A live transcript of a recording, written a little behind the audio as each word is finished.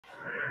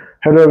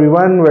Hello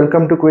everyone,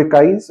 welcome to Quick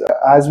Eyes.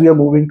 As we are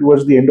moving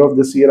towards the end of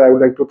this year, I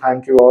would like to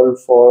thank you all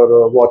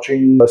for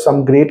watching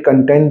some great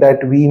content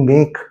that we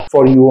make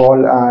for you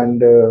all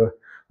and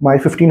my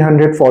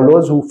 1500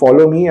 followers who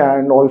follow me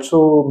and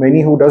also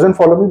many who doesn't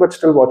follow me but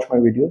still watch my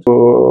videos.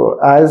 So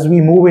as we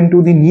move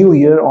into the new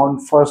year on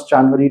 1st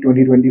January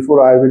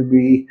 2024, I will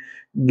be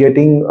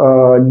getting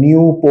a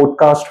new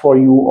podcast for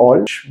you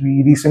all, which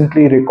we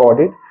recently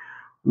recorded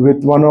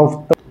with one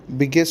of the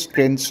biggest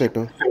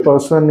trendsetter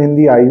person in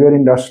the eyewear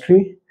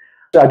industry.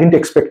 I didn't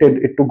expect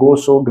it to go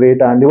so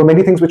great, and there were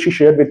many things which he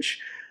shared which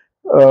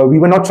we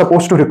were not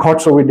supposed to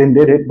record, so we didn't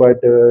did it.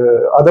 But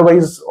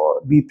otherwise,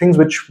 the things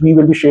which we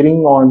will be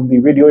sharing on the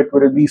video, it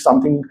will be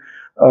something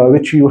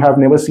which you have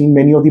never seen.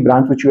 Many of the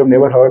brands which you have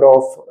never heard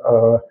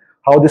of.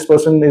 How this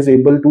person is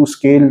able to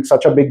scale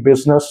such a big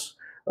business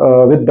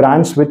with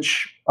brands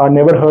which are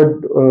never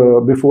heard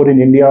before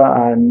in India,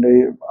 and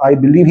I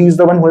believe he's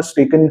the one who has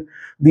taken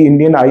the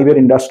Indian eyewear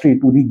industry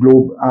to the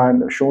globe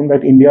and shown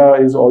that India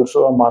is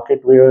also a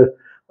market where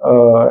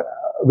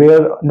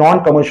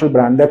non-commercial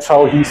brand, that's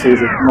how he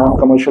says it,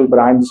 non-commercial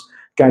brands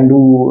can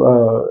do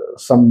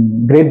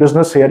some great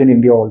business here in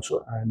India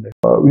also. And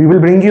we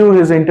will bring you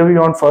his interview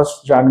on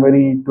 1st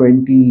January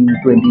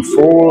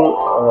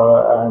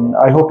 2024, and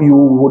I hope you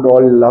would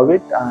all love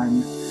it,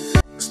 and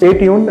stay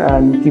tuned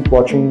and keep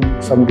watching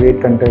some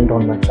great content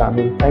on my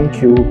channel. Thank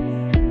you.